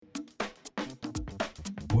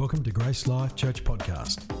Welcome to Grace Life Church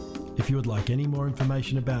Podcast. If you would like any more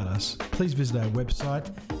information about us, please visit our website,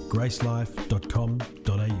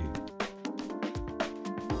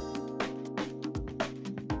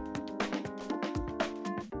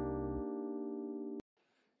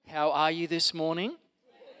 gracelife.com.au. How are you this morning?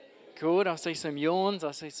 Good. I see some yawns.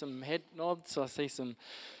 I see some head nods. I see some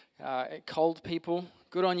cold people.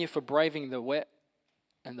 Good on you for braving the wet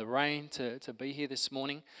and the rain to be here this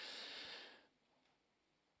morning.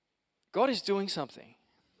 God is doing something.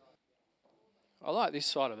 I like this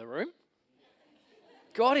side of the room.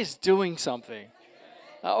 God is doing something.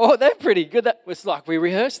 Oh, they're pretty good. That was like we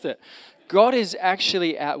rehearsed it. God is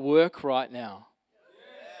actually at work right now.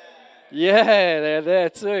 Yeah, they're there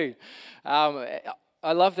too. I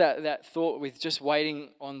love that thought with just waiting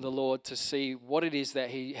on the Lord to see what it is that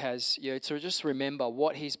He has, to just remember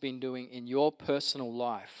what He's been doing in your personal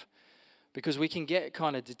life. Because we can get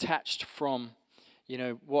kind of detached from,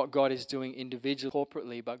 what God is doing individually,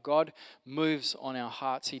 corporately, but God moves on our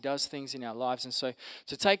hearts. He does things in our lives. And so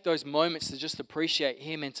to take those moments to just appreciate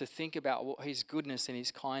Him and to think about what His goodness and His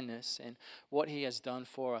kindness and what He has done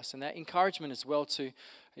for us. And that encouragement as well to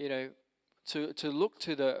look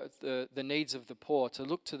to the needs of the poor, to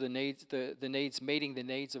look to the needs, meeting the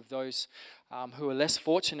needs of those who are less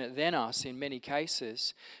fortunate than us in many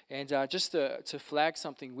cases. And just to flag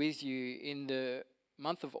something with you, in the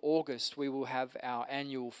month of August, we will have our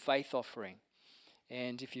annual faith offering.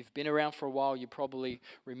 And if you've been around for a while, you probably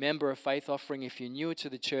remember a faith offering. If you're newer to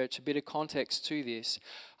the church, a bit of context to this.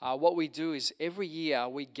 What we do is every year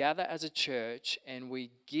we gather as a church and we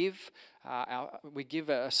give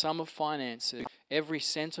a sum of finances. Every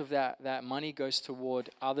cent of that money goes toward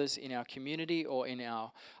others in our community or in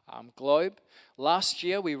our globe. Last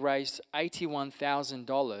year we raised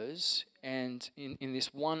 $81,000 and in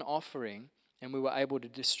this one offering, and we were able to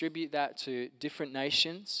distribute that to different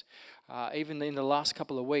nations. Even in the last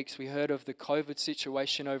couple of weeks, we heard of the COVID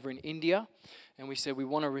situation over in India, and we said we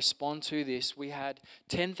want to respond to this. We had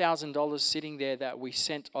 $10,000 sitting there that we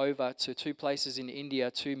sent over to two places in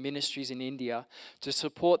India, two ministries in India, to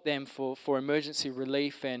support them for emergency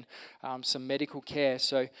relief and some medical care.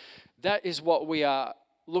 So that is what we are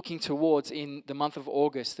looking towards in the month of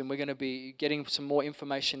August, and we're going to be getting some more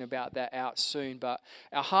information about that out soon. But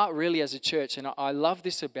our heart really as a church, and I love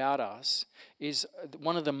this about us, is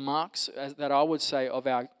one of the marks that I would say of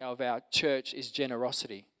our church is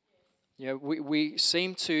generosity. We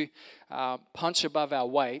seem to punch above our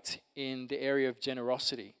weight in the area of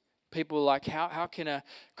generosity. People are like, how can a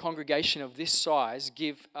congregation of this size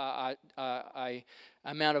give a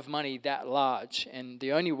amount of money that large? And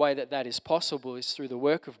the only way that is possible is through the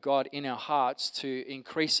work of God in our hearts to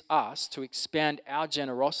increase us, to expand our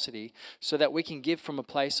generosity so that we can give from a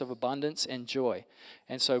place of abundance and joy.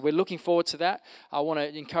 And so we're looking forward to that. I want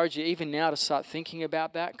to encourage you even now to start thinking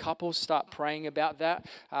about that. Couples, start praying about that.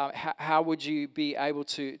 How would you be able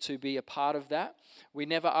to be a part of that? We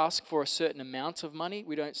never ask for a certain amount of money.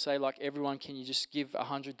 We don't say like, everyone, can you just give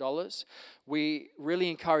 $100? We really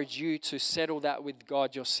encourage you to settle that with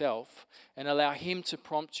God yourself and allow Him to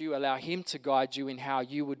prompt you, allow Him to guide you in how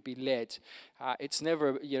you would be led. It's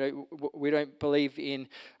never, we don't believe in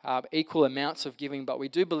equal amounts of giving, but we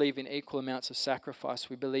do believe in equal amounts of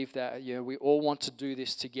sacrifice. We believe that, we all want to do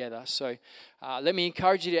this together. So let me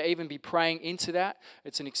encourage you to even be praying into that.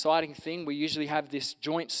 It's an exciting thing. We usually have this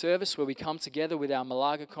joint service where we come together with our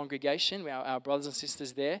Malaga congregation, our brothers and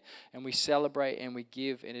sisters there, and we celebrate and we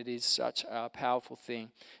give, and it is such a powerful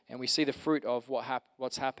thing. And we see the fruit of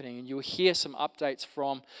what's happening. And you'll hear some updates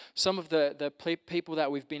from some of the people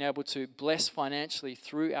that we've been able to bless financially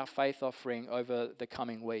through our faith offering over the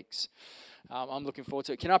coming weeks. I'm looking forward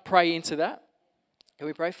to it. Can I pray into that? Can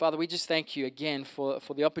we pray? Father, we just thank you again for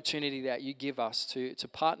the opportunity that you give us to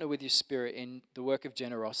partner with your Spirit in the work of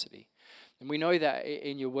generosity. And we know that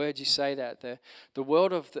in your word you say that the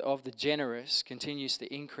world of the generous continues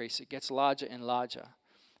to increase. It gets larger and larger.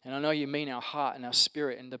 And I know you mean our heart and our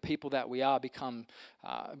spirit and the people that we are become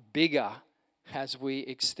bigger as we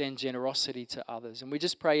extend generosity to others. And we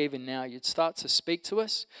just pray even now you'd start to speak to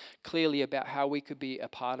us clearly about how we could be a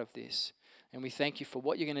part of this. And we thank you for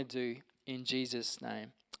what you're going to do in Jesus' name.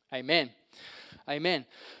 Amen. Amen.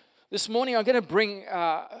 This morning I'm going to bring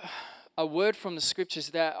a word from the scriptures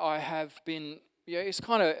that I have been,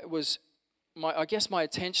 my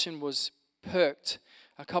attention was perked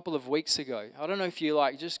a couple of weeks ago. I don't know if you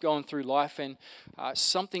just going through life and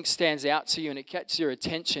something stands out to you and it catches your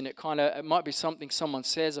attention. It might be something someone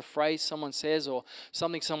says, a phrase someone says, or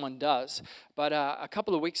something someone does. But a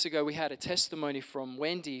couple of weeks ago, we had a testimony from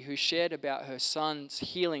Wendy who shared about her son's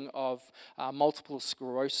healing of multiple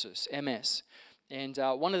sclerosis, MS. And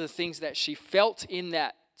one of the things that she felt in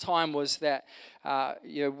that time was that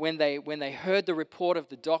when they heard the report of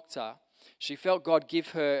the doctor, she felt God give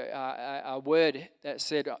her a word that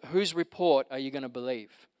said, "Whose report are you going to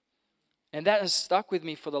believe?" And that has stuck with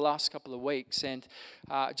me for the last couple of weeks. And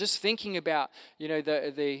just thinking about,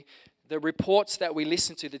 the reports that we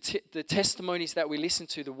listen to, the testimonies that we listen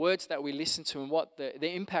to, the words that we listen to, and what the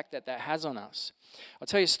impact that has on us. I'll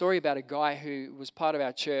tell you a story about a guy who was part of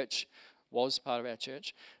our church,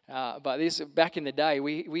 but this back in the day,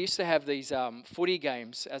 we used to have these footy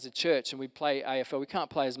games as a church, and we'd play AFL. We can't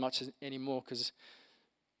play as much anymore because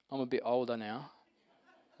I'm a bit older now.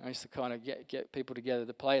 I used to kind of get people together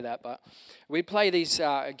to play that, but we play these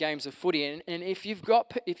games of footy, and if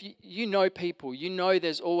you know people,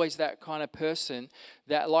 there's always that kind of person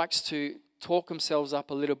that likes to talk themselves up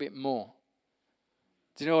a little bit more.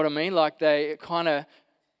 Do you know what I mean? Like they kind of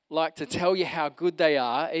like to tell you how good they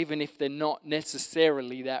are, even if they're not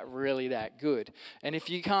necessarily that good. And if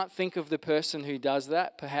you can't think of the person who does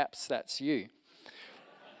that, perhaps that's you.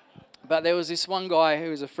 But there was this one guy who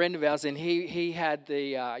was a friend of ours, and he had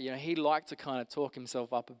he liked to kind of talk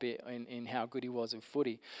himself up a bit in how good he was at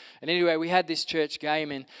footy. And anyway, we had this church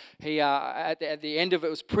game, and he at the end of it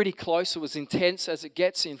was pretty close. It was intense as it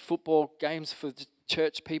gets in football games for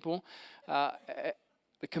church people. The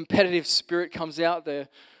competitive spirit comes out, the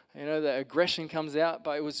aggression comes out,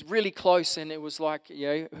 but it was really close, and it was like,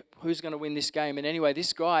 who's going to win this game? And anyway,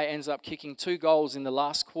 this guy ends up kicking 2 goals in the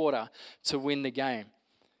last quarter to win the game.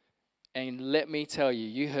 And let me tell you,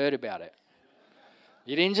 you heard about it.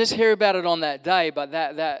 You didn't just hear about it on that day, but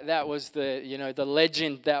that was the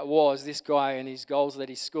legend that was this guy and his goals that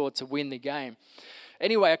he scored to win the game.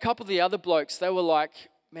 Anyway, a couple of the other blokes, they were like,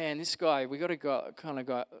 "Man, this guy, we got to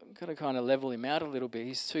kind of level him out a little bit.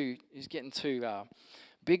 He's getting too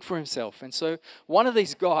big for himself." And so one of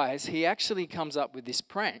these guys, he actually comes up with this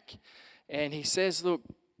prank, and he says, "Look,"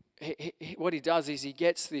 what he does is he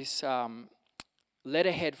gets this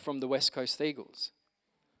letterhead from the West Coast Eagles.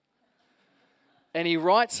 And he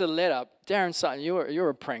writes a letter. Darren Sutton, you're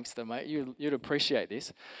a prankster, mate. You'd appreciate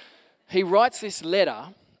this. He writes this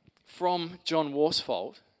letter from John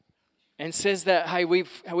Worsfold and says that, "Hey,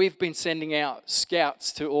 we've been sending out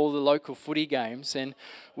scouts to all the local footy games, and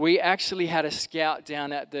we actually had a scout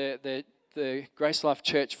down at the Grace Life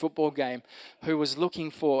Church football game who was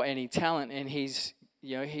looking for any talent, and he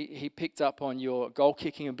picked up on your goal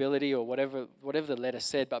kicking ability," or whatever the letter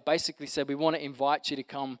said, but basically said, "We want to invite you to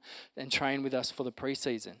come and train with us for the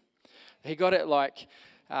preseason." He got it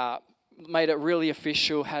made it really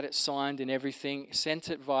official, had it signed and everything, sent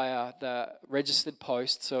it via the registered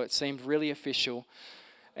post, so it seemed really official.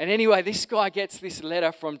 And anyway, this guy gets this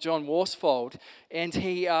letter from John Worsfold, and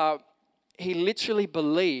he literally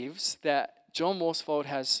believes that John Worsfold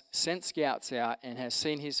has sent scouts out and has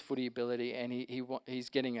seen his footy ability, and he's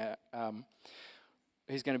going to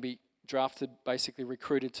be drafted, basically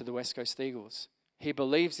recruited to the West Coast Eagles. He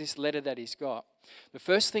believes this letter that he's got. The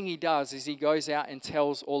first thing he does is he goes out and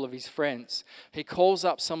tells all of his friends. He calls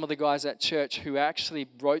up some of the guys at church who actually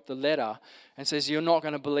wrote the letter and says, "You're not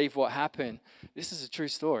going to believe what happened." This is a true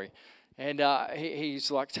story. And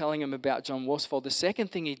he's like telling him about John Worsfold. The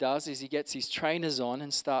second thing he does is he gets his trainers on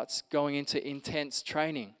and starts going into intense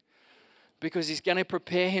training because he's going to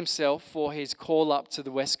prepare himself for his call up to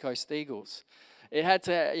the West Coast Eagles. It had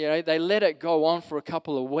to, they let it go on for a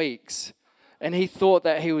couple of weeks, and he thought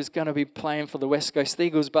that he was going to be playing for the West Coast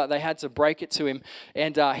Eagles, but they had to break it to him,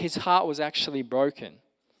 and his heart was actually broken.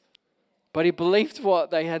 But he believed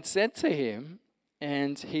what they had said to him,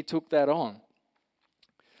 and he took that on.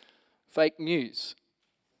 Fake news.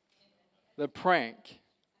 The prank.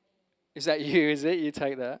 Is that you, is it? You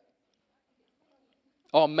take that?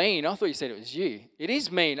 Oh, mean. I thought you said it was you. It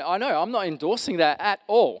is mean. I know. I'm not endorsing that at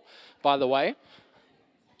all, by the way.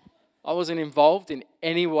 I wasn't involved in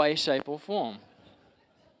any way, shape, or form.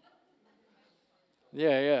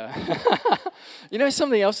 Yeah.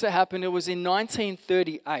 Something else that happened, it was in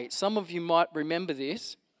 1938. Some of you might remember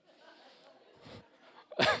this.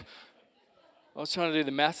 I was trying to do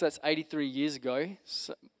the maths. That's 83 years ago.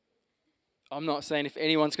 So I'm not saying if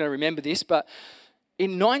anyone's going to remember this, but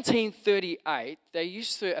in 1938, they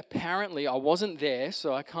used to apparently, I wasn't there,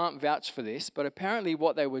 so I can't vouch for this, but apparently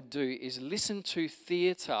what they would do is listen to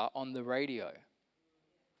theatre on the radio.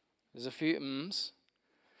 There's a few mms.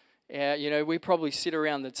 We probably sit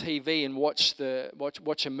around the TV and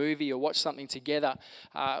watch a movie or watch something together.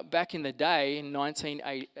 Back in the day, in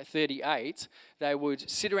 1938, they would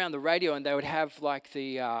sit around the radio and they would have like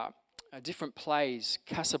the different plays,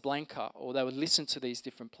 Casablanca, or they would listen to these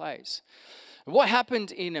different plays. And what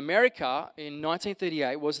happened in America in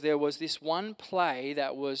 1938 was there was this one play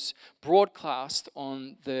that was broadcast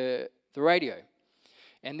on the radio.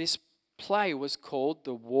 And this play was called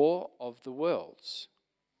The War of the Worlds.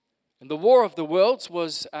 And The War of the Worlds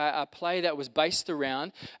was a play that was based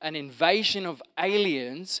around an invasion of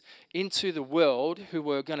aliens into the world who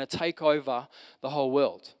were going to take over the whole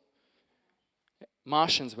world.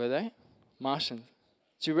 Martians, were they? Martians.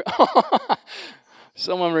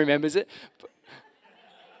 Someone remembers it.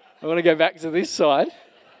 I want to go back to this side.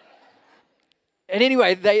 And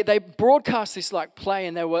anyway, they broadcast this like play,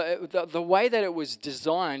 and they were the way that it was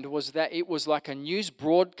designed was that it was like a news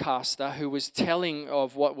broadcaster who was telling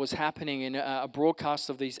of what was happening in a broadcast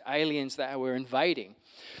of these aliens that were invading.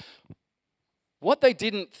 What they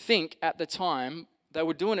didn't think at the time, they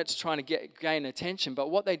were doing it to try to gain attention,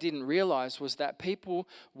 but what they didn't realize was that people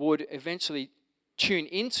would eventually tune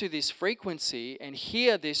into this frequency and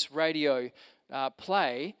hear this radio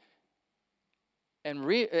play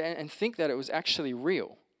and think that it was actually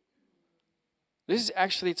real. This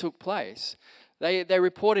actually took place. They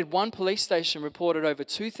reported, one police station reported over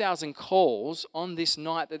 2,000 calls on this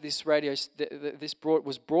night that this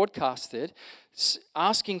was broadcasted,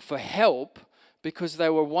 asking for help because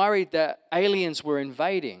they were worried that aliens were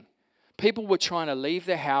invading. People were trying to leave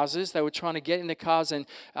their houses. They were trying to get in their cars and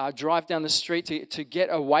drive down the street to get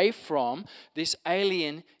away from this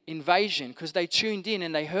alien invasion because they tuned in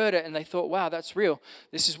and they heard it and they thought, wow, that's real.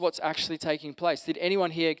 This is what's actually taking place. Did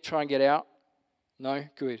anyone here try and get out? No?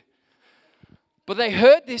 Good. But they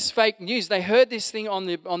heard this fake news. They heard this thing on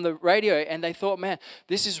the radio and they thought, man,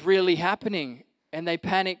 this is really happening. And they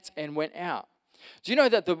panicked and went out. Do you know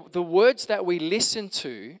that the words that we listen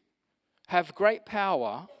to have great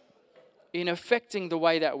power in affecting the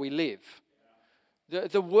way that we live?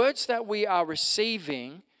 The words that we are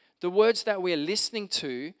receiving, the words that we are listening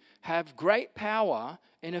to, have great power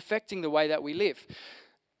in affecting the way that we live.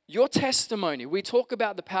 Your testimony, we talk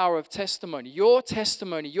about the power of testimony. Your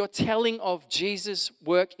testimony, your telling of Jesus'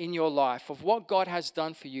 work in your life, of what God has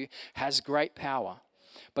done for you, has great power.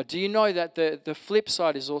 But do you know that the flip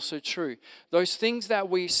side is also true? Those things that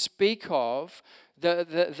we speak of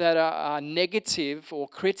that are negative or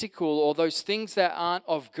critical, or those things that aren't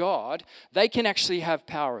of God, they can actually have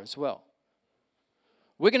power as well.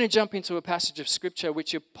 We're going to jump into a passage of Scripture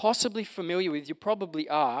which you're possibly familiar with, you probably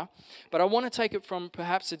are, but I want to take it from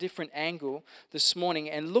perhaps a different angle this morning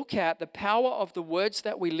and look at the power of the words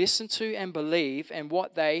that we listen to and believe and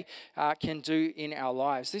what they can do in our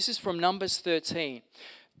lives. This is from Numbers 13.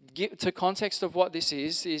 To context of what this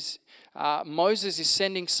is Moses is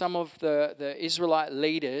sending some of the Israelite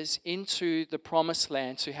leaders into the promised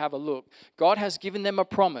land to have a look. God has given them a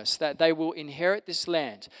promise that they will inherit this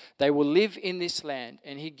land. They will live in this land.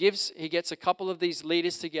 And he gets a couple of these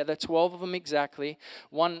leaders together, 12 of them exactly,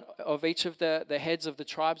 one of each of the heads of the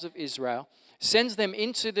tribes of Israel, sends them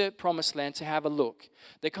into the promised land to have a look.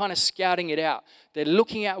 They're kind of scouting it out. They're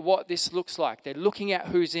looking at what this looks like. They're looking at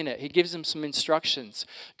who's in it. He gives them some instructions.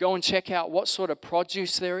 Go and check out what sort of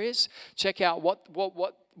produce there is. Check out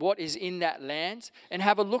what is in that land, and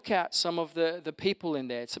have a look at some of the people in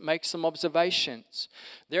there to make some observations.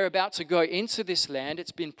 They're about to go into this land.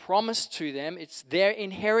 It's been promised to them. It's their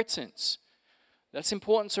inheritance. That's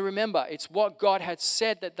important to remember. It's what God had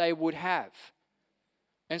said that they would have.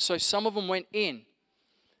 And so some of them went in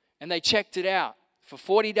and they checked it out. For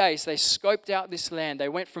 40 days, they scoped out this land. They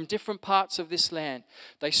went from different parts of this land.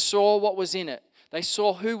 They saw what was in it. They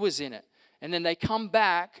saw who was in it. And then they come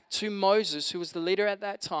back to Moses, who was the leader at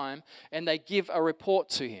that time, and they give a report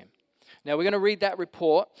to him. Now, we're going to read that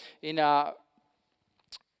report in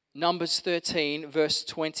Numbers 13, verse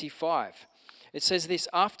 25. It says this: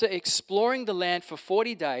 after exploring the land for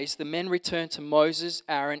 40 days, the men returned to Moses,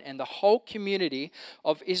 Aaron, and the whole community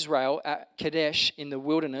of Israel at Kadesh in the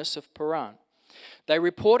wilderness of Paran. They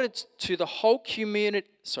reported to the whole community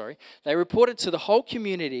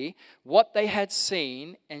what they had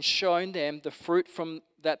seen and shown them the fruit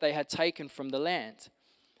that they had taken from the land.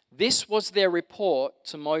 This was their report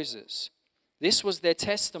to Moses. This was their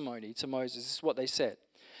testimony to Moses. This is what they said.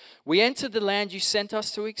 We entered the land you sent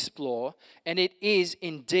us to explore, and it is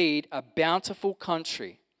indeed a bountiful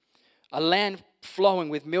country, a land flowing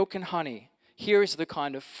with milk and honey. Here is the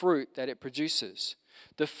kind of fruit that it produces.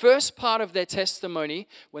 The first part of their testimony,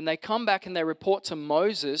 when they come back and they report to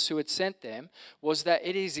Moses, who had sent them, was that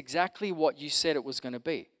it is exactly what you said it was going to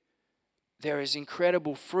be. There is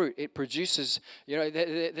incredible fruit. It produces,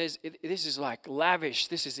 this is like lavish.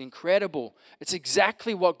 This is incredible. It's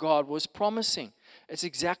exactly what God was promising. It's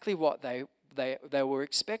exactly what they were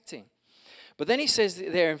expecting. But then he says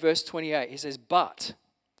there in verse 28, he says, but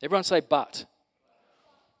Everyone say, but.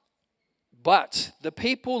 But the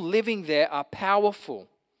people living there are powerful,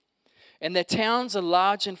 and their towns are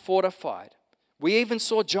large and fortified. We even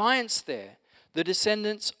saw giants there, the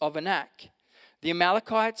descendants of Anak. The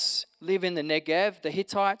Amalekites live in the Negev. The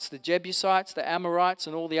Hittites, the Jebusites, the Amorites,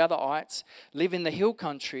 and all the other ites live in the hill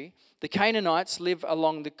country. The Canaanites live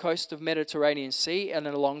along the coast of Mediterranean Sea and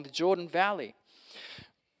along the Jordan Valley.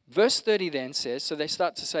 Verse 30 then says, so they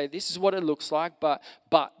start to say, this is what it looks like, but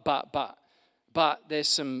there's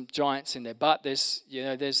some giants in there, but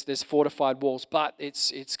there's fortified walls, but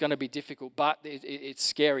it's going to be difficult, but it's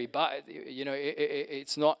scary, but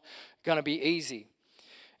it's not going to be easy.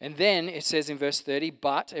 And then it says in verse 30,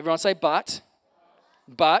 but, everyone say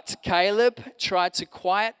but Caleb tried to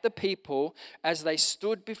quiet the people as they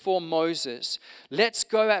stood before Moses. Let's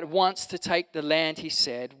go at once to take the land, he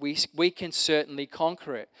said. We can certainly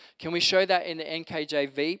conquer it. Can we show that in the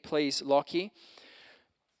NKJV, please, Lockie?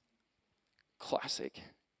 Classic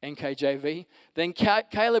NKJV. Then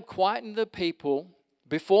Caleb quietened the people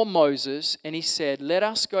before Moses, and he said, let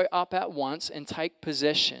us go up at once and take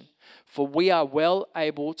possession, for we are well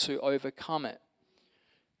able to overcome it.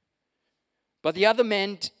 But the other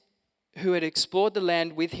men who had explored the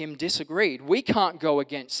land with him disagreed. We can't go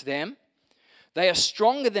against them. They are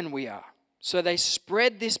stronger than we are. So they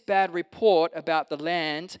spread this bad report about the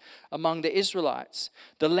land among the Israelites.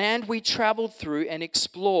 The land we traveled through and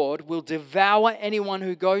explored will devour anyone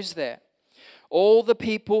who goes there. All the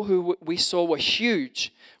people who we saw were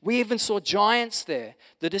huge. We even saw giants there,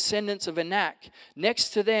 the descendants of Anak.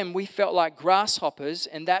 Next to them, we felt like grasshoppers,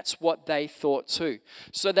 and that's what they thought too.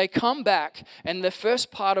 So they come back, and the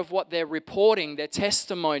first part of what they're reporting, their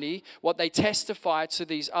testimony, what they testify to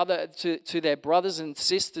these to their brothers and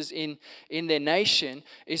sisters in their nation,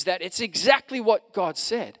 is that it's exactly what God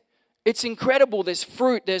said. It's incredible. There's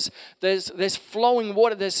fruit. There's flowing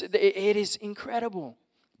water. It is incredible.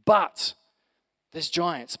 But there's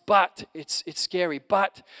giants, but it's scary,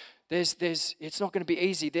 but it's not going to be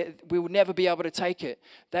easy. We will never be able to take it.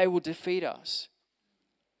 They will defeat us.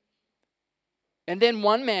 And then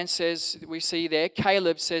one man says, we see there,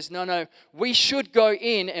 Caleb says, no, we should go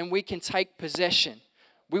in and we can take possession.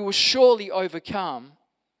 We will surely overcome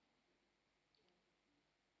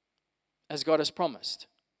as God has promised.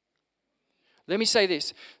 Let me say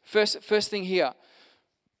this. First thing here.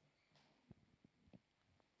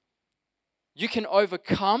 You can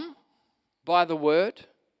overcome by the word,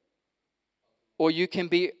 or you can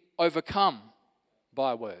be overcome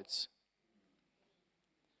by words.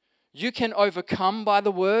 You can overcome by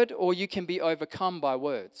the word, or you can be overcome by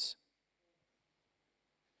words.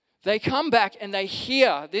 They come back and they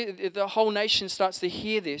hear, the whole nation starts to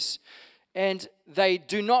hear this, and they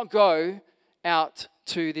do not go out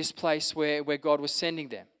to this place where God was sending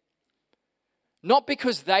them. Not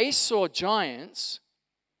because they saw giants,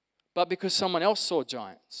 but because someone else saw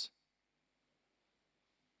giants.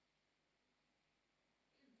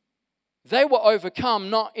 They were overcome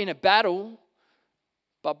not in a battle,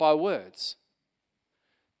 but by words.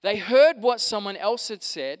 They heard what someone else had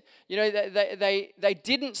said. They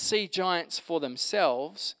didn't see giants for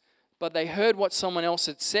themselves, but they heard what someone else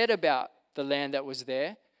had said about the land that was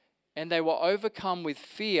there, and they were overcome with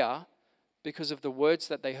fear because of the words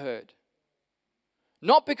that they heard.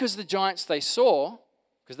 Not because the giants they saw,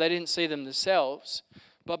 because they didn't see them themselves,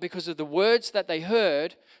 but because of the words that they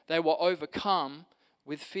heard, they were overcome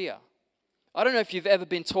with fear. I don't know if you've ever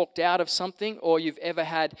been talked out of something, or you've ever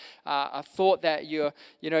had a thought that you're,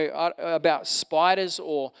 about spiders,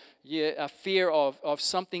 or a fear of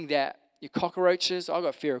something that cockroaches. I've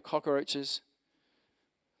got fear of cockroaches.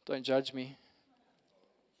 Don't judge me.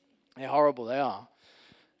 How horrible they are.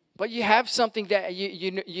 But you have something that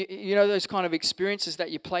you know those kind of experiences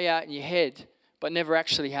that you play out in your head, but never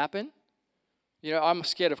actually happen. I'm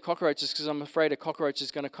scared of cockroaches because I'm afraid a cockroach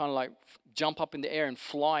is going to kind of like jump up in the air and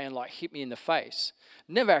fly and like hit me in the face.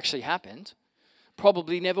 Never actually happened.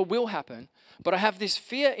 Probably never will happen. But I have this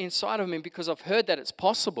fear inside of me because I've heard that it's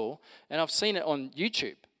possible, and I've seen it on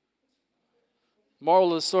YouTube. Moral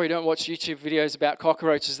of the story, don't watch YouTube videos about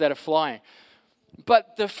cockroaches that are flying.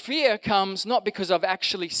 But the fear comes not because I've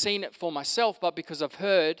actually seen it for myself, but because I've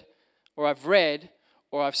heard, or I've read,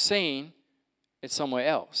 or I've seen it somewhere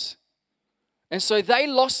else. And so they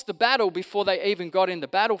lost the battle before they even got in the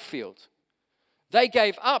battlefield. They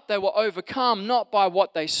gave up. They were overcome not by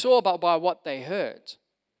what they saw, but by what they heard.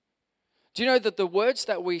 Do you know that the words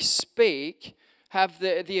that we speak have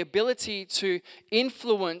the ability to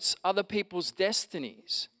influence other people's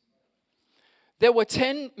destinies? There were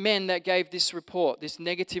 10 men that gave this report, this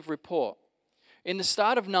negative report. In the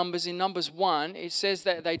start of Numbers, in Numbers 1, it says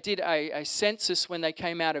that they did a census when they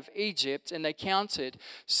came out of Egypt, and they counted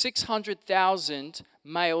 600,000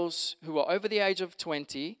 males who were over the age of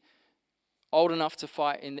 20, old enough to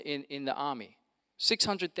fight in the army.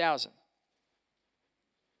 600,000.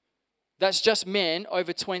 That's just men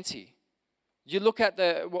over 20. You look at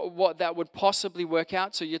what that would possibly work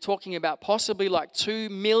out to, you're talking about possibly like 2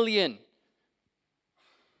 million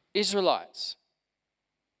Israelites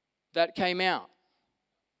that came out.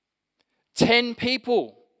 10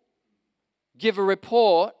 people give a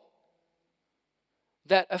report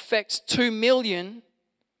that affects 2 million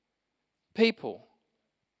people.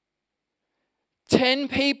 10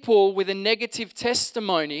 people with a negative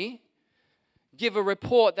testimony give a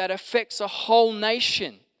report that affects a whole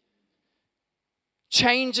nation,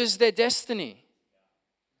 changes their destiny,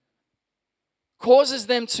 causes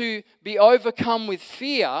them to be overcome with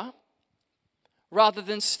fear rather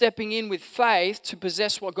than stepping in with faith to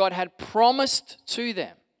possess what God had promised to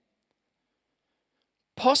them.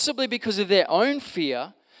 Possibly because of their own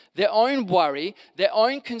fear, their own worry, their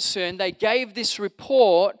own concern, they gave this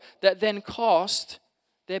report that then cost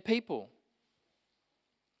their people.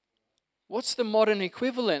 What's the modern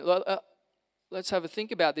equivalent? Let's have a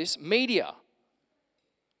think about this. Media.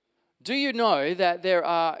 Do you know that there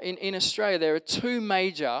are, in Australia, there are 2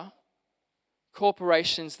 major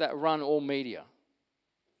corporations that run all media?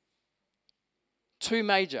 2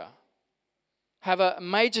 major. Have a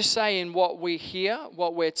major say in what we hear,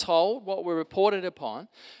 what we're told, what we're reported upon.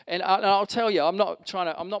 And I'll tell you, I'm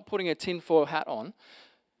not putting a tinfoil hat on.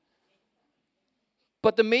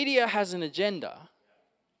 But the media has an agenda.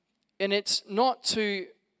 And it's not to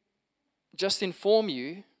just inform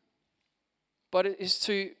you, but it is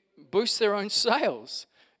to boost their own sales.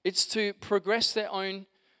 It's to progress their own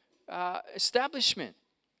establishment.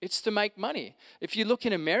 It's to make money. If you look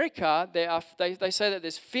in America, they say that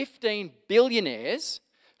there's 15 billionaires,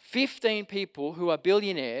 15 people who are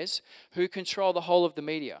billionaires who control the whole of the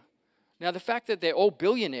media. Now, the fact that they're all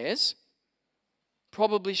billionaires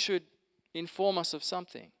probably should inform us of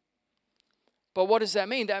something. But what does that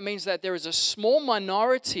mean? That means that there is a small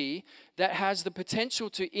minority that has the potential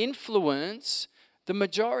to influence the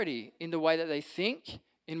majority in the way that they think,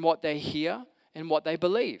 in what they hear, and what they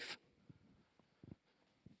believe.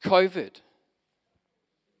 COVID.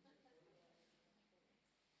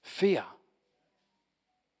 Fear.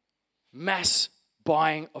 Mass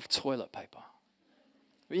buying of toilet paper.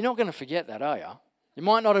 You're not going to forget that, are you? You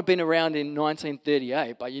might not have been around in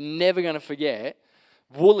 1938, but you're never going to forget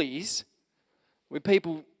Woolies with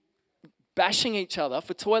people bashing each other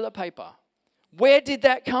for toilet paper. Where did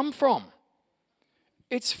that come from?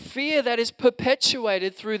 It's fear that is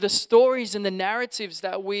perpetuated through the stories and the narratives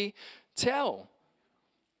that we tell.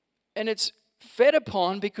 And it's fed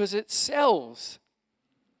upon because it sells.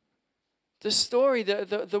 The story,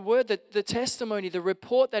 the word, the testimony, the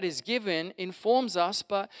report that is given informs us,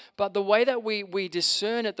 but the way that we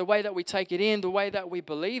discern it, the way that we take it in, the way that we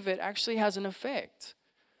believe it actually has an effect.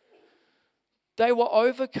 They were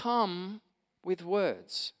overcome with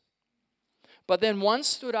words. But then one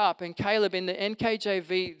stood up, and Caleb, in the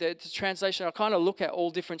NKJV, the translation, I kind of look at all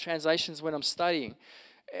different translations when I'm studying.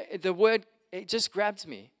 The word, it just grabs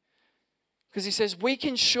me. Because he says, we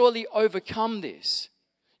can surely overcome this.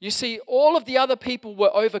 You see, all of the other people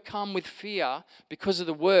were overcome with fear because of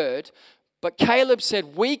the word, but Caleb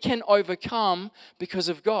said, we can overcome because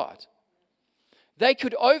of God. They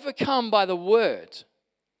could overcome by the word.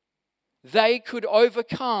 They could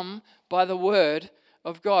overcome by the word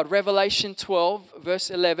of God. Revelation 12, verse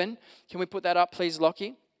 11. Can we put that up, please,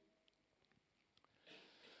 Lockie?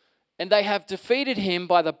 And they have defeated him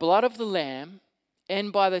by the blood of the Lamb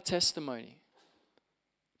and by the testimony.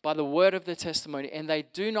 By the word of the testimony. And they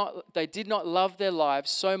did not love their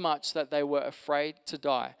lives so much that they were afraid to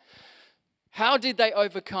die. How did they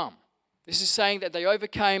overcome? This is saying that they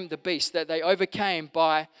overcame the beast, that they overcame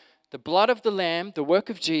by the blood of the Lamb, the work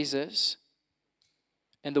of Jesus,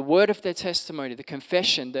 and the word of their testimony, the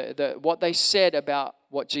confession, what they said about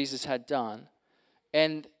what Jesus had done,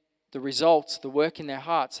 and the results, the work in their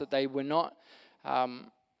hearts, that they were not,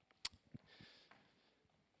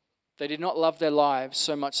 they did not love their lives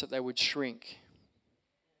so much that they would shrink,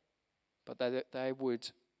 but they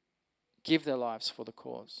would give their lives for the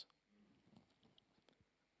cause.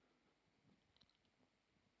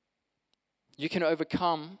 You can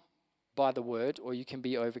overcome by the word, or you can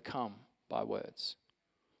be overcome by words.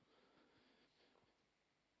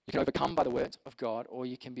 You can overcome by the word of God, or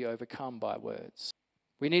you can be overcome by words.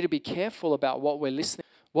 We need to be careful about what we're listening,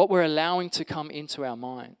 what we're allowing to come into our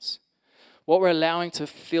minds, what we're allowing to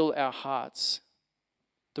fill our hearts.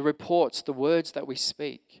 the reports, the words that we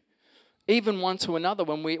speak, even one to another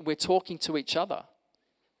when we're talking to each other.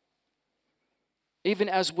 Even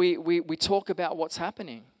as we talk about what's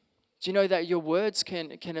happening. Do you know that your words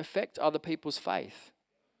can affect other people's faith?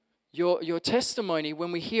 Your testimony,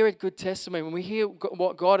 when we hear a good testimony, when we hear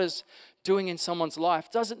what God is doing in someone's life,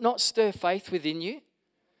 does it not stir faith within you?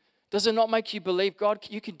 Does it not make you believe, God,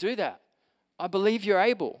 you can do that? I believe you're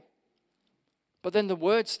able. But then the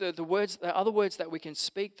other words that we can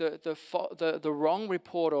speak, the wrong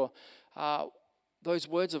report or those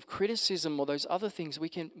words of criticism or those other things, we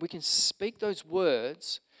can speak those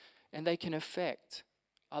words and they can affect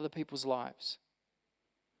other people's lives.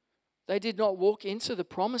 They did not walk into the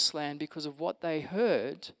promised land because of what they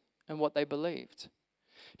heard and what they believed.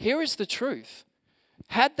 Here is the truth.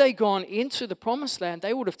 Had they gone into the promised land,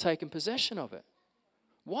 they would have taken possession of it.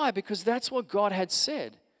 Why? Because that's what God had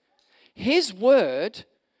said. His word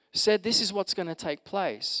said this is what's going to take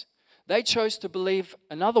place. They chose to believe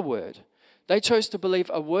another word. They chose to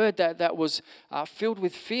believe a word that was filled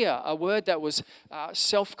with fear, a word that was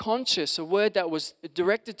self-conscious, a word that was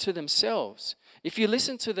directed to themselves. If you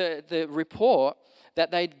listen to the report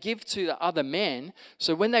that they'd give to the other men,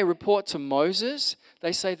 so when they report to Moses,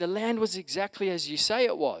 they say the land was exactly as you say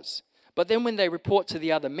it was. But then when they report to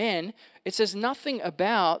the other men, it says nothing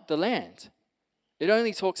about the land. It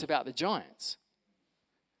only talks about the giants.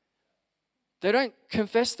 They don't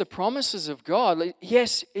confess the promises of God.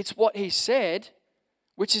 Yes, it's what he said,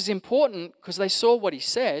 which is important because they saw what he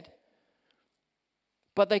said,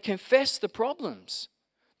 but they confess the problems.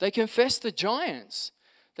 They confess the giants.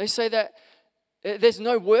 They say that there's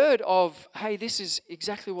no word of, hey, this is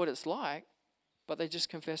exactly what it's like, but they just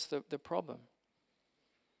confess the problem.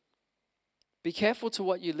 Be careful to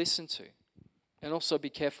what you listen to, and also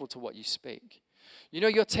be careful to what you speak. You know,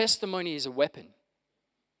 your testimony is a weapon.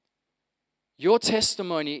 Your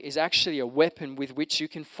testimony is actually a weapon with which you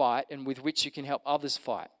can fight and with which you can help others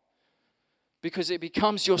fight. Because it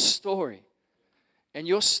becomes your story. And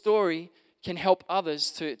your story can help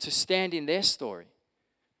others to stand in their story.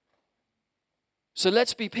 So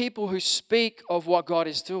let's be people who speak of what God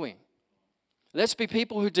is doing. Let's be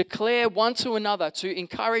people who declare one to another, to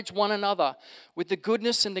encourage one another with the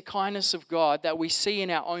goodness and the kindness of God that we see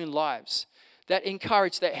in our own lives. That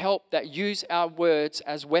encourage, that help, that use our words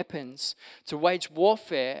as weapons to wage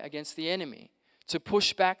warfare against the enemy, to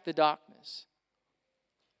push back the darkness.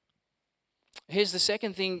 Here's the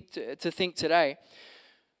second thing to think today.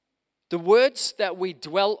 The words that we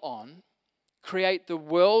dwell on create the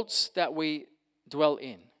worlds that we dwell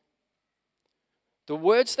in. The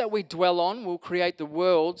words that we dwell on will create the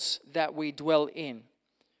worlds that we dwell in.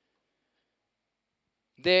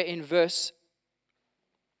 There in verse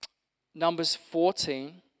Numbers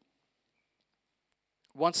 14,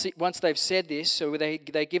 once they've said this, so they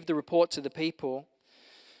give the report to the people,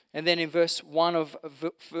 and then in verse 1 of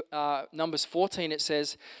Numbers 14 it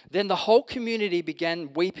says, then the whole community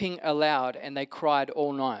began weeping aloud and they cried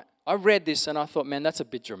all night. I read this and I thought, man, that's a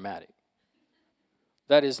bit dramatic.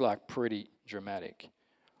 That is like pretty dramatic.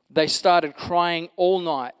 They started crying all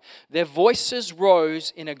night. Their voices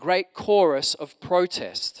rose in a great chorus of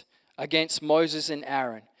protest against Moses and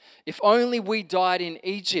Aaron. If only we died in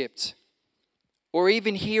Egypt, or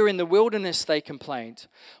even here in the wilderness, they complained.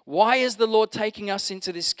 Why is the Lord taking us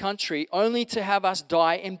into this country only to have us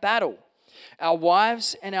die in battle? Our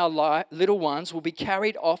wives and our little ones will be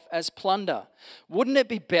carried off as plunder. Wouldn't it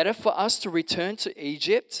be better for us to return to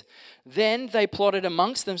Egypt? Then they plotted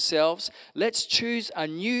amongst themselves, let's choose a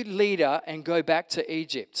new leader and go back to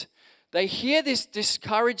Egypt. They hear this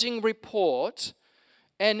discouraging report,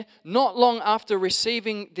 and not long after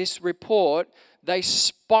receiving this report, they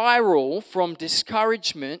spiral from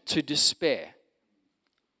discouragement to despair.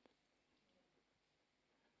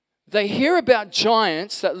 They hear about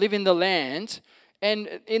giants that live in the land,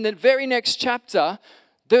 and in the very next chapter,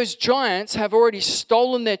 those giants have already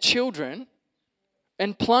stolen their children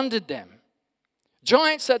and plundered them.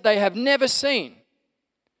 Giants that they have never seen.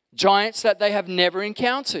 Giants that they have never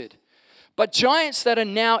encountered. But giants that are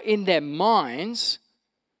now in their minds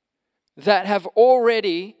that have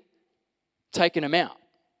already taken them out.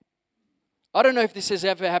 I don't know if this has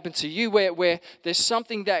ever happened to you where there's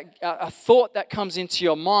something that, a thought that comes into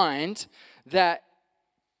your mind that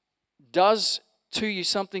does to you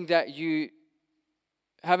something that you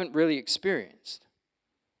haven't really experienced.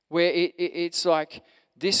 Where it's like,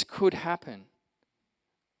 this could happen.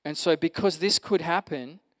 And so because this could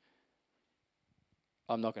happen,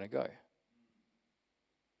 I'm not going to go.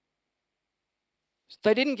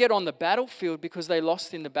 They didn't get on the battlefield because they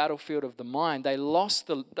lost in the battlefield of the mind. They lost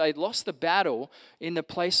the battle in the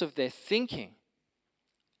place of their thinking.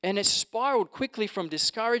 And it's spiraled quickly from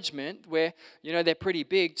discouragement, where, they're pretty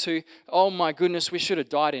big, to, oh my goodness, we should have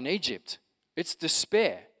died in Egypt. It's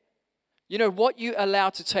despair. What you allow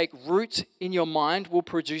to take root in your mind will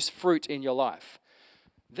produce fruit in your life.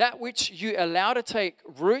 That which you allow to take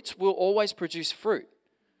root will always produce fruit.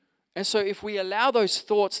 And so if we allow those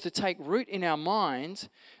thoughts to take root in our mind,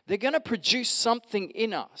 they're going to produce something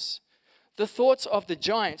in us. The thoughts of the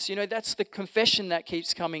giants, that's the confession that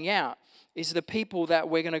keeps coming out, is the people that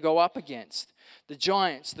we're going to go up against. The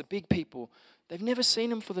giants, the big people. They've never seen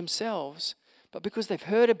them for themselves, but because they've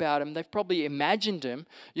heard about them, they've probably imagined them.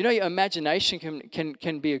 Your imagination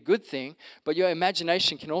can be a good thing, but your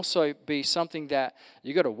imagination can also be something that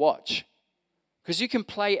you got to watch. Because you can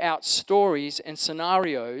play out stories and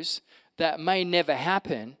scenarios that may never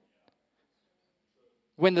happen.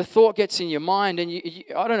 When the thought gets in your mind, and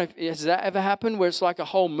I don't know, has that ever happened, where it's like a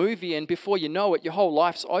whole movie, and before you know it, your whole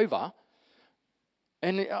life's over?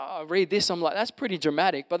 And I read this, I'm like, that's pretty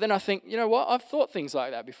dramatic. But then I think, you know what? I've thought things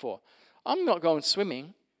like that before. I'm not going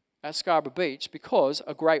swimming at Scarborough Beach because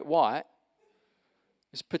a great white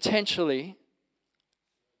is potentially,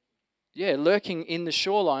 lurking in the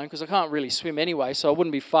shoreline, because I can't really swim anyway, so I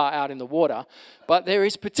wouldn't be far out in the water. But there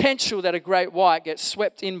is potential that a great white gets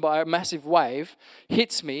swept in by a massive wave,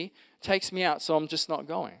 hits me, takes me out, so I'm just not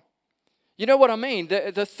going. You know what I mean?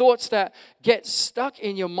 The thoughts that get stuck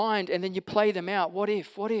in your mind, and then you play them out. What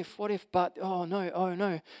if, but oh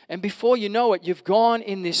no. And before you know it, you've gone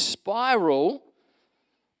in this spiral,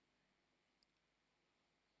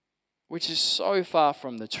 which is so far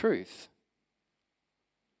from the truth.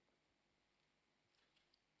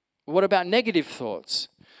 What about negative thoughts?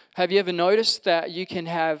 Have you ever noticed that you can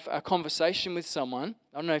have a conversation with someone?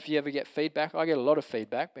 I don't know if you ever get feedback. I get a lot of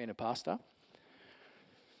feedback being a pastor.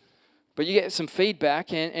 But you get some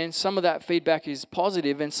feedback, and some of that feedback is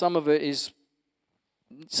positive, and some of it is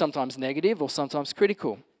sometimes negative or sometimes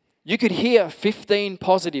critical. You could hear 15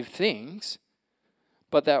 positive things,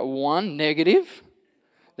 but that one negative,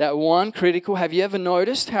 that one critical, have you ever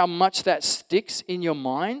noticed how much that sticks in your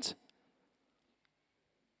mind?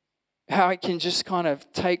 How it can just kind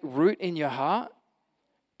of take root in your heart,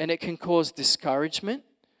 and it can cause discouragement.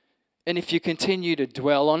 And if you continue to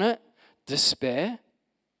dwell on it, despair.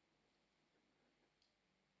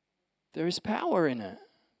 There is power in it.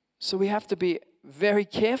 So we have to be very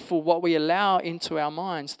careful what we allow into our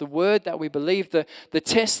minds, the word that we believe, the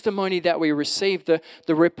testimony that we receive, the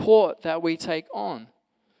report that we take on.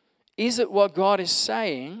 Is it what God is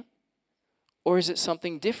saying, or is it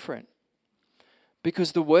something different?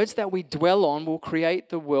 Because the words that we dwell on will create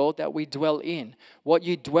the world that we dwell in. What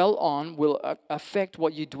you dwell on will affect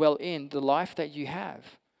what you dwell in, the life that you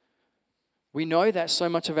have. We know that so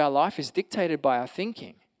much of our life is dictated by our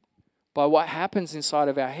thinking, by what happens inside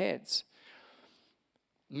of our heads.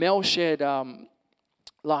 Mel shared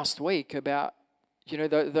last week about,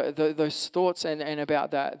 those thoughts and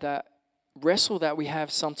about that wrestle that we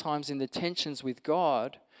have sometimes in the tensions with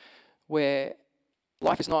God, where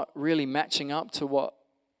life is not really matching up to what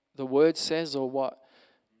the Word says or what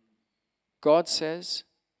God says.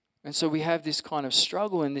 And so we have this kind of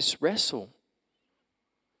struggle and this wrestle.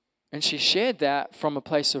 And she shared that from a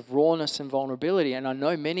place of rawness and vulnerability. And I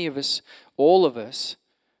know many of us, all of us,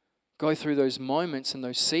 go through those moments and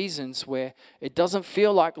those seasons where it doesn't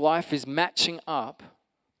feel like life is matching up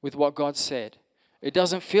with what God said. It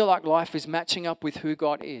doesn't feel like life is matching up with who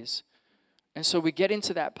God is. And so we get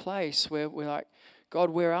into that place where we're like, God,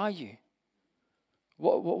 where are you?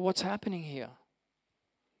 What's happening here?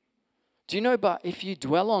 Do you know, but if you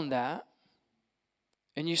dwell on that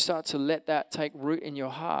and you start to let that take root in your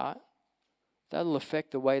heart, that'll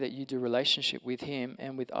affect the way that you do relationship with Him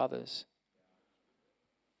and with others.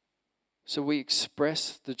 So we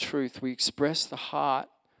express the truth, we express the heart,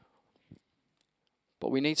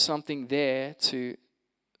 but we need something there to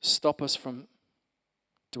stop us from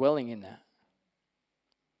dwelling in that.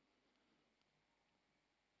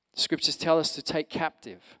 Scriptures tell us to take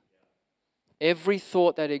captive every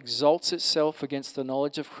thought that exalts itself against the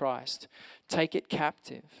knowledge of Christ. Take it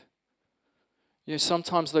captive.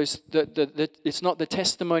 Sometimes it's not the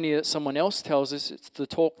testimony that someone else tells us, it's the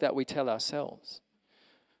talk that we tell ourselves.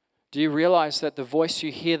 Do you realize that the voice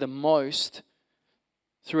you hear the most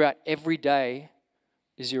throughout every day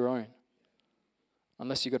is your own?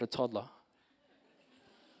 Unless you've got a toddler.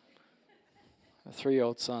 A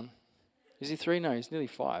 3-year-old son. Is he 3? No, he's nearly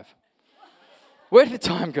 5. Where did the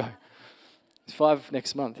time go? He's 5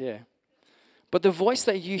 next month, yeah. But the voice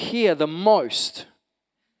that you hear the most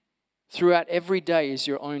throughout every day is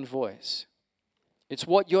your own voice. It's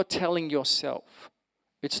what you're telling yourself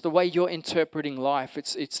It's the way you're interpreting life.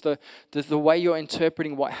 It's the way you're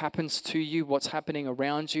interpreting what happens to you, what's happening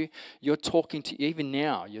around you. You're talking to, even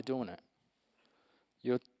now, you're doing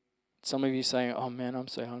it. Some of you saying, oh man, I'm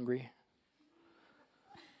so hungry.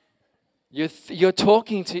 You're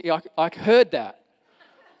talking to, I heard that.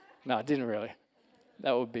 No, I didn't really.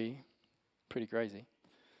 That would be pretty crazy.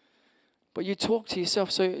 But you talk to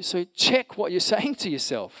yourself, so check what you're saying to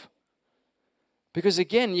yourself. Because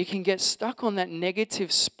again, you can get stuck on that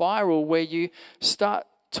negative spiral where you start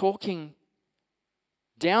talking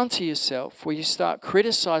down to yourself, where you start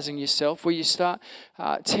criticizing yourself, where you start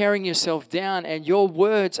tearing yourself down, and your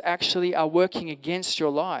words actually are working against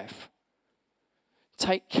your life.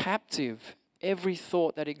 Take captive every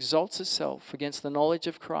thought that exalts itself against the knowledge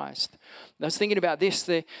of Christ. I was thinking about this,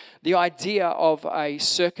 the idea of a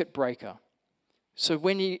circuit breaker. So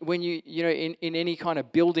when you in any kind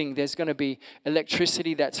of building, there's going to be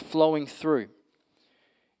electricity that's flowing through.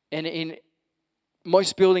 And in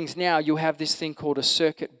most buildings now, you have this thing called a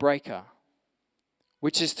circuit breaker,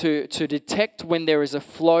 which is to detect when there is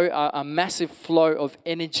a massive flow of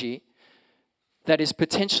energy that is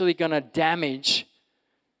potentially going to damage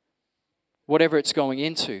whatever it's going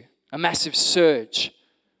into, a massive surge.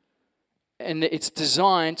 And it's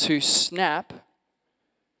designed to snap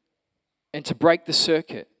and to break the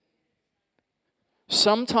circuit.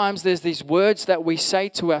 Sometimes there's these words that we say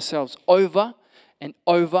to ourselves over and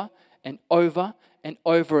over and over and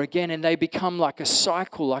over again, and they become like a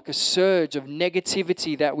cycle, like a surge of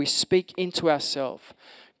negativity that we speak into ourselves.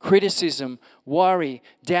 Criticism, worry,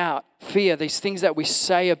 doubt, fear, these things that we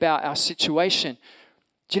say about our situation.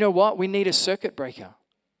 Do you know what? We need a circuit breaker.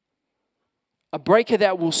 A breaker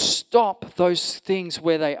that will stop those things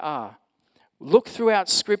where they are. Look throughout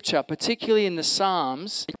Scripture, particularly in the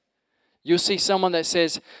Psalms, you'll see someone that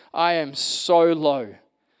says, I am so low.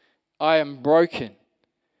 I am broken.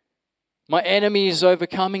 My enemy is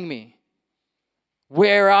overcoming me.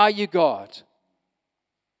 Where are you, God?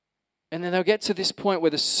 And then they'll get to this point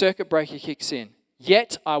where the circuit breaker kicks in.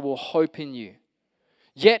 Yet I will hope in you.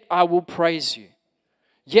 Yet I will praise you.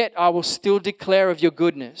 Yet I will still declare of your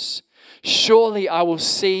goodness. Surely I will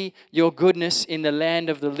see your goodness in the land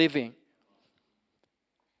of the living.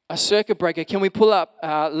 A circuit breaker. Can we pull up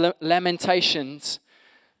Lamentations?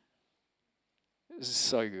 This is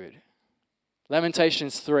so good.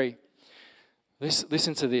 Lamentations 3.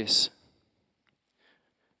 Listen to this.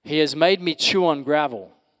 He has made me chew on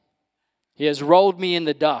gravel. He has rolled me in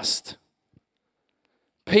the dust.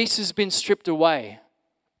 Peace has been stripped away,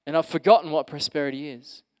 and I've forgotten what prosperity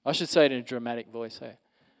is. I should say it in a dramatic voice. Hey.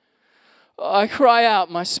 I cry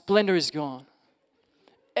out, my splendor is gone.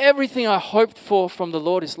 Everything I hoped for from the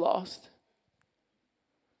Lord is lost.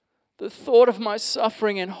 The thought of my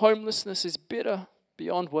suffering and homelessness is bitter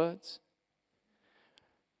beyond words.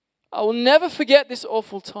 I will never forget this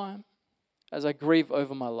awful time as I grieve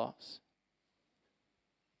over my loss.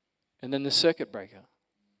 And then the circuit breaker.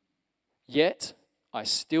 Yet I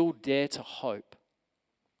still dare to hope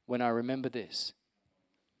when I remember this.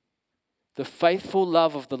 The faithful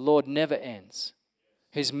love of the Lord never ends.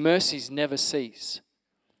 His mercies never cease.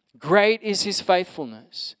 Great is His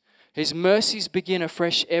faithfulness. His mercies begin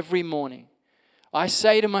afresh every morning. I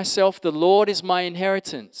say to myself, the Lord is my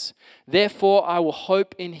inheritance. Therefore, I will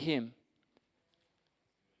hope in Him.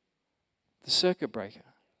 The circuit breaker.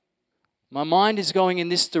 My mind is going in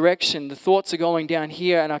this direction. The thoughts are going down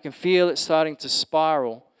here, and I can feel it starting to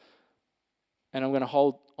spiral. And I'm going to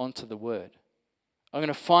hold on to the word. I'm going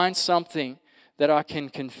to find something that I can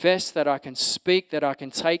confess, that I can speak, that I can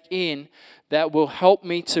take in, that will help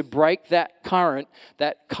me to break that current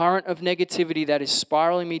of negativity that is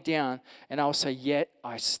spiraling me down. And I'll say, yet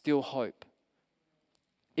I still hope.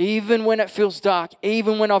 Even when it feels dark,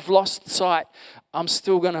 even when I've lost sight, I'm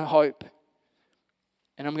still going to hope.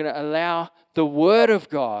 And I'm going to allow the Word of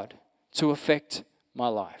God to affect my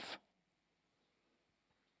life.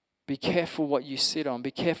 Be careful what you sit on.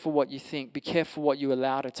 Be careful what you think. Be careful what you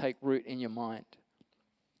allow to take root in your mind.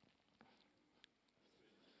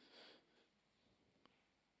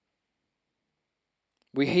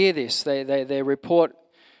 We hear this. They report,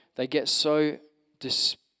 they get so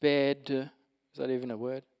despaired. Is that even a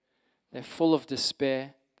word? They're full of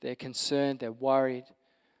despair. They're concerned. They're worried.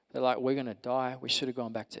 They're like, we're going to die. We should have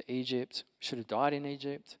gone back to Egypt. We should have died in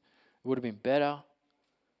Egypt. It would have been better.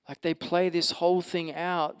 Like they play this whole thing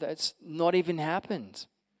out that's not even happened.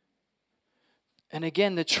 And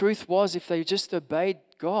again, the truth was, if they just obeyed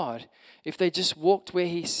God, if they just walked where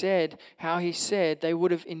He said, how He said, they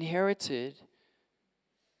would have inherited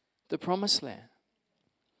the promised land.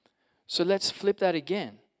 So let's flip that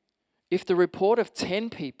again. If the report of 10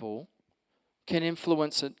 people can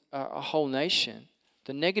influence a whole nation,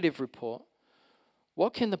 the negative report,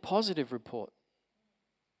 what can the positive report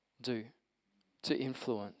do to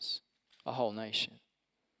influence a whole nation?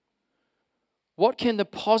 What can the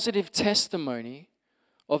positive testimony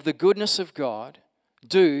of the goodness of God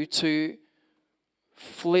do to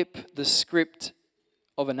flip the script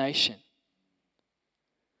of a nation?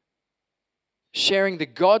 Sharing the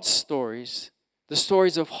God stories, the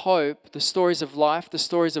stories of hope, the stories of life, the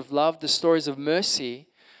stories of love, the stories of mercy,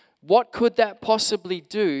 what could that possibly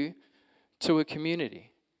do to a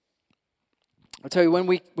community? I'll tell you,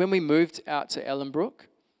 when we moved out to Ellenbrook,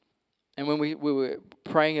 and when we were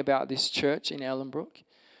praying about this church in Ellenbrook,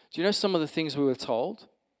 do you know some of the things we were told?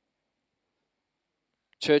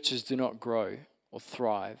 Churches do not grow or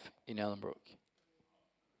thrive in Ellenbrook.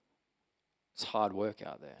 It's hard work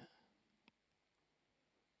out there.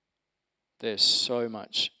 There's so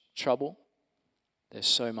much trouble. There's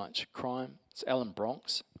so much crime. It's Ellen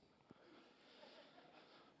Bronx.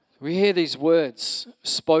 We hear these words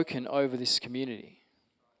spoken over this community.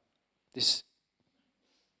 This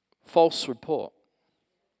false report.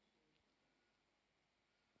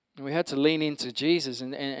 And we had to lean into Jesus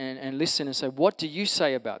and listen and say, what do you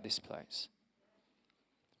say about this place?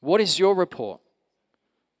 What is your report?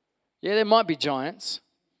 Yeah, there might be giants.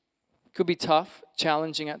 Could be tough,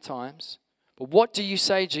 challenging at times. But what do you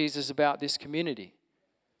say, Jesus, about this community?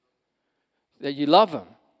 That you love them.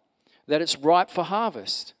 That it's ripe for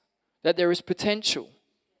harvest. That there is potential.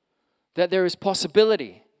 That there is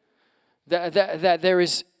possibility. That there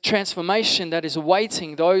is transformation that is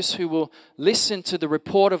awaiting those who will listen to the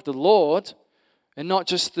report of the Lord and not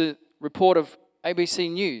just the report of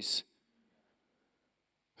ABC News.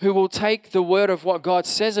 Who will take the word of what God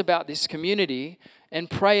says about this community and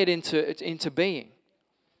pray it into being.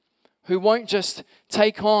 Who won't just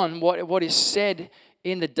take on what is said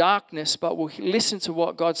in the darkness, but will listen to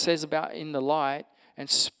what God says about in the light and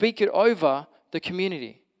speak it over the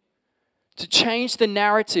community. To change the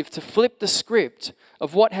narrative, to flip the script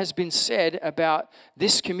of what has been said about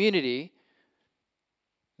this community,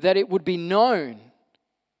 that it would be known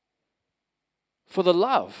for the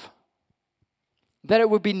love, that it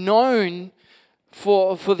would be known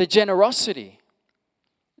for the generosity.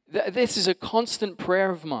 This is a constant prayer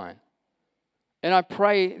of mine. And I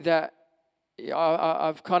pray that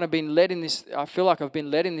I've kind of been led in this, I feel like I've been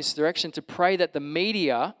led in this direction to pray that the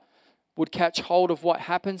media would catch hold of what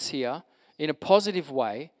happens here in a positive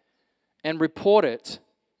way and report it.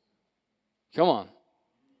 Come on.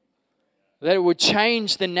 That it would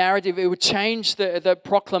change the narrative, it would change the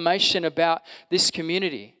proclamation about this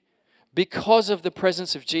community because of the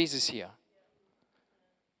presence of Jesus here.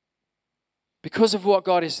 Because of what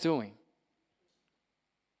God is doing.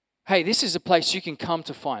 Hey, this is a place you can come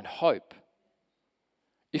to find hope.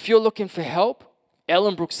 If you're looking for help,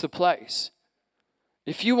 Ellenbrook's the place.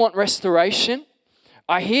 If you want restoration,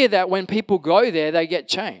 I hear that when people go there, they get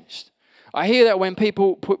changed. I hear that when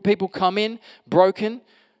people come in broken,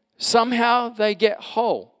 somehow they get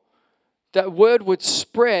whole. That word would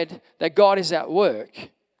spread that God is at work.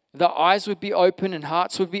 The eyes would be open and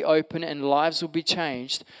hearts would be open and lives would be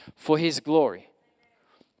changed for His glory.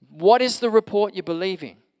 What is the report you're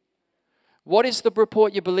believing? What is the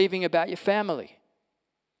report you're believing about your family?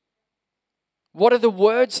 What are the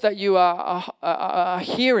words that you are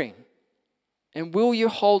hearing? And will you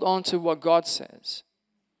hold on to what God says?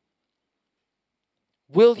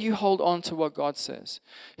 Will you hold on to what God says?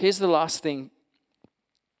 Here's the last thing.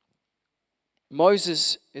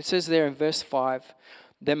 Moses, it says there in verse 5,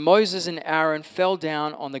 then Moses and Aaron fell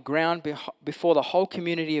down on the ground before the whole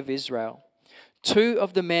community of Israel. Two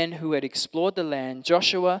of the men who had explored the land,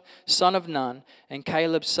 Joshua, son of Nun, and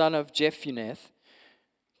Caleb, son of Jephunneh,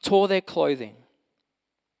 tore their clothing.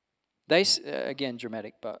 They, again,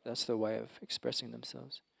 dramatic, but that's the way of expressing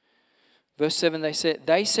themselves. Verse 7,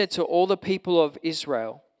 they said to all the people of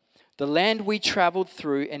Israel, the land we traveled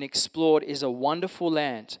through and explored is a wonderful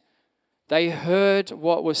land. They heard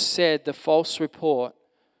what was said, the false report,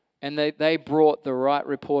 and they brought the right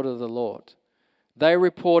report of the Lord. They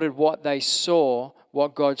reported what they saw,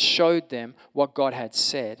 what God showed them, what God had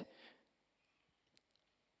said.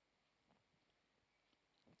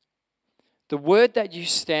 The word that you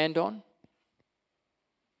stand on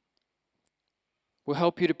will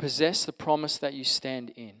help you to possess the promise that you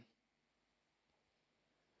stand in.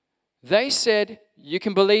 They said, you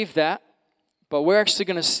can believe that, but we're actually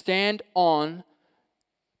going to stand on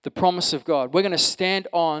the promise of God. We're going to stand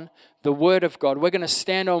on the word of God. We're going to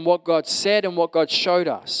stand on what God said and what God showed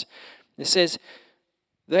us. It says,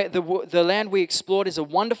 The land we explored is a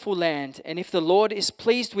wonderful land, and if the Lord is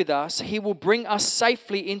pleased with us, He will bring us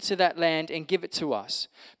safely into that land and give it to us.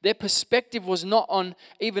 Their perspective was not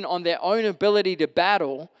even on their own ability to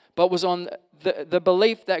battle, but was on the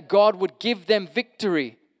belief that God would give them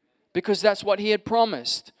victory, because that's what He had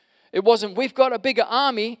promised. It wasn't, we've got a bigger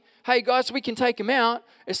army, hey guys, we can take them out.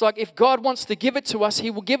 It's like, if God wants to give it to us, He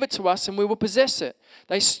will give it to us and we will possess it.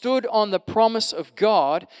 They stood on the promise of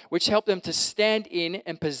God, which helped them to stand in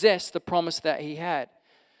and possess the promise that He had.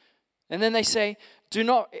 And then they say,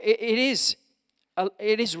 it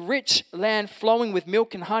is rich land flowing with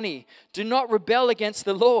milk and honey. Do not rebel against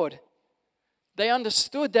the Lord. They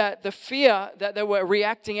understood that the fear that they were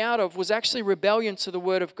reacting out of was actually rebellion to the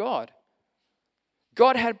word of God.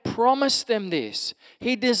 God had promised them this.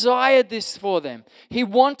 He desired this for them. He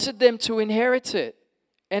wanted them to inherit it.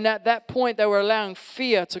 And at that point, they were allowing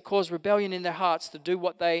fear to cause rebellion in their hearts to do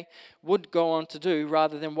what they would go on to do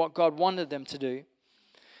rather than what God wanted them to do.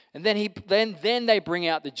 And then they bring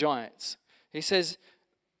out the giants. He says,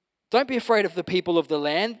 don't be afraid of the people of the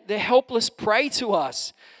land. They're helpless prey to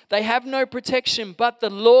us. They have no protection, but the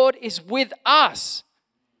Lord is with us.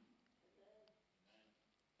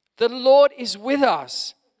 The Lord is with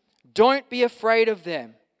us. Don't be afraid of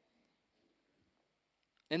them.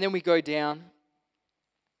 And then we go down.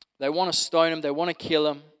 They want to stone him. They want to kill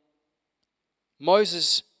him.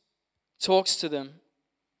 Moses talks to them.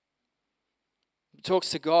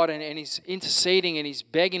 Talks to God and he's interceding and he's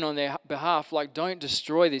begging on their behalf, like, don't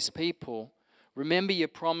destroy these people. Remember your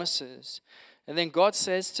promises. And then God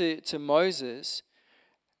says to Moses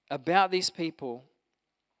about these people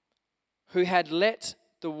who had let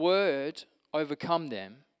the word overcome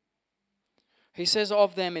them. He says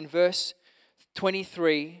of them in verse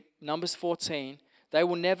 23, Numbers 14, they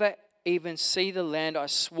will never even see the land I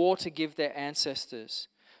swore to give their ancestors.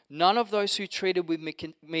 None of those who treated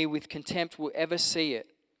me with contempt will ever see it.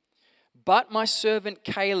 But my servant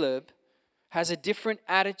Caleb has a different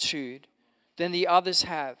attitude than the others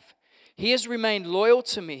have. He has remained loyal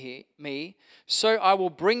to me, so I will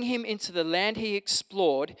bring him into the land he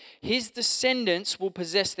explored. His descendants will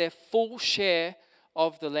possess their full share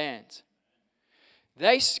of the land.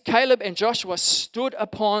 Caleb and Joshua stood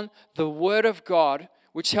upon the word of God,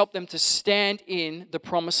 which helped them to stand in the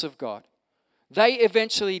promise of God. They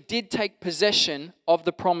eventually did take possession of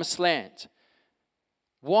the promised land.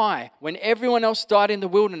 Why? When everyone else died in the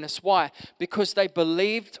wilderness. Why? Because they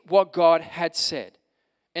believed what God had said.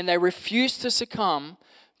 And they refused to succumb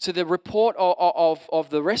to the report of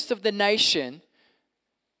the rest of the nation.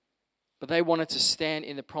 But they wanted to stand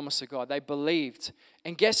in the promise of God. They believed.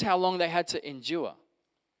 And guess how long they had to endure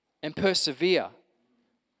and persevere?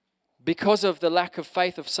 Because of the lack of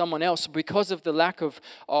faith of someone else, because of the lack of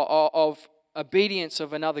obedience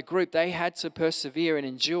of another group, they had to persevere and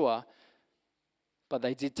endure, but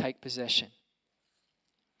they did take possession.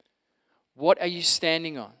 What are you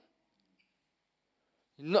standing on?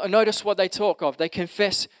 Notice what they talk of. They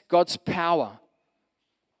confess God's power.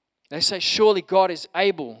 They say, surely God is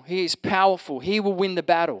able. He is powerful. He will win the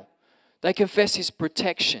battle. They confess His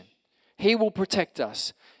protection. He will protect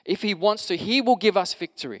us. If He wants to, He will give us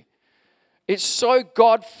victory. It's so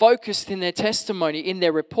God-focused in their testimony, in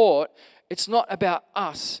their report. It's not about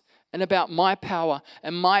us and about my power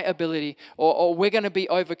and my ability or we're going to be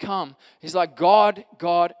overcome. He's like, God,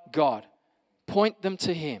 God, God. Point them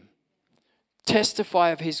to Him.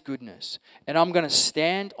 Testify of His goodness. And I'm going to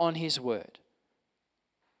stand on His word.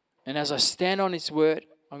 And as I stand on His word,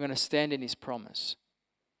 I'm going to stand in His promise.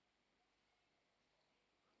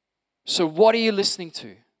 So what are you listening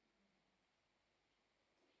to?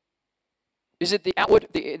 Is it the outward,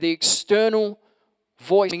 the external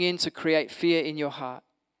voice in to create fear in your heart?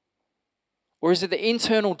 Or is it the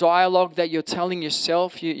internal dialogue that you're telling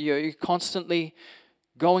yourself, you're constantly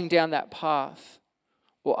going down that path?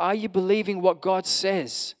 Or are you believing what God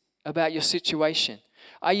says about your situation?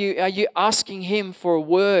 Are you asking Him for a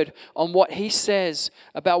word on what He says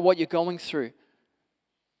about what you're going through?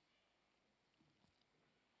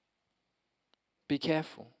 Be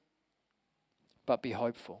careful, but be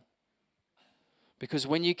hopeful. Because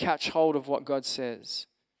when you catch hold of what God says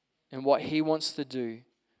and what He wants to do,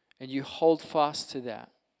 and you hold fast to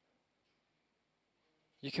that,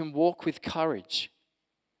 you can walk with courage,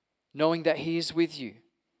 knowing that He is with you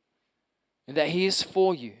and that He is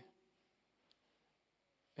for you,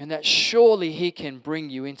 and that surely He can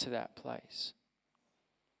bring you into that place.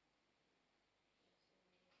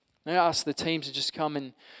 I ask the team to just come,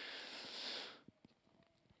 and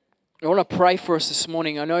I want to pray for us this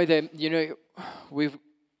morning. I know that, we've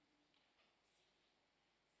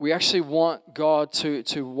we actually want God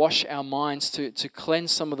to wash our minds, to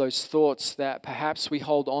cleanse some of those thoughts that perhaps we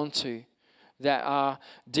hold on to, that are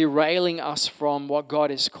derailing us from what God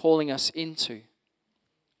is calling us into.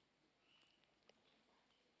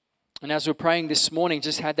 And as we're praying this morning,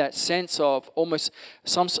 just had that sense of almost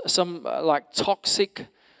some like toxic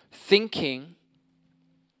thinking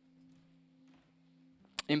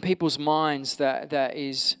in people's minds that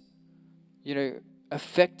is,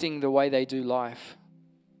 affecting the way they do life.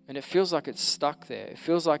 And it feels like it's stuck there. It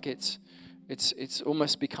feels like it's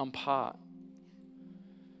almost become part.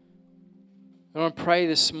 I want to pray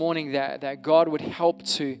this morning that God would help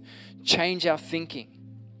to change our thinking.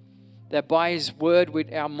 That by His word,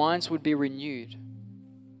 our minds would be renewed,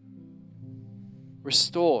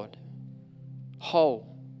 restored, whole.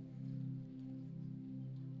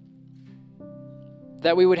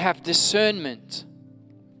 That we would have discernment.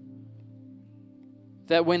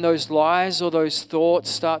 That when those lies or those thoughts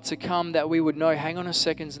start to come, that we would know, hang on a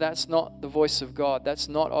second, that's not the voice of God. That's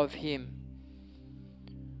not of Him.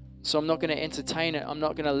 So I'm not going to entertain it. I'm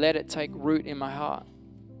not going to let it take root in my heart.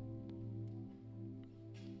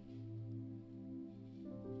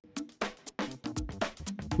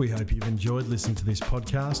 We hope you've enjoyed listening to this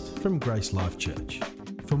podcast from Grace Life Church.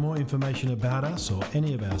 For more information about us or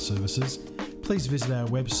any of our services, please visit our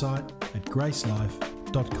website at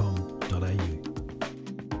gracelife.com.au.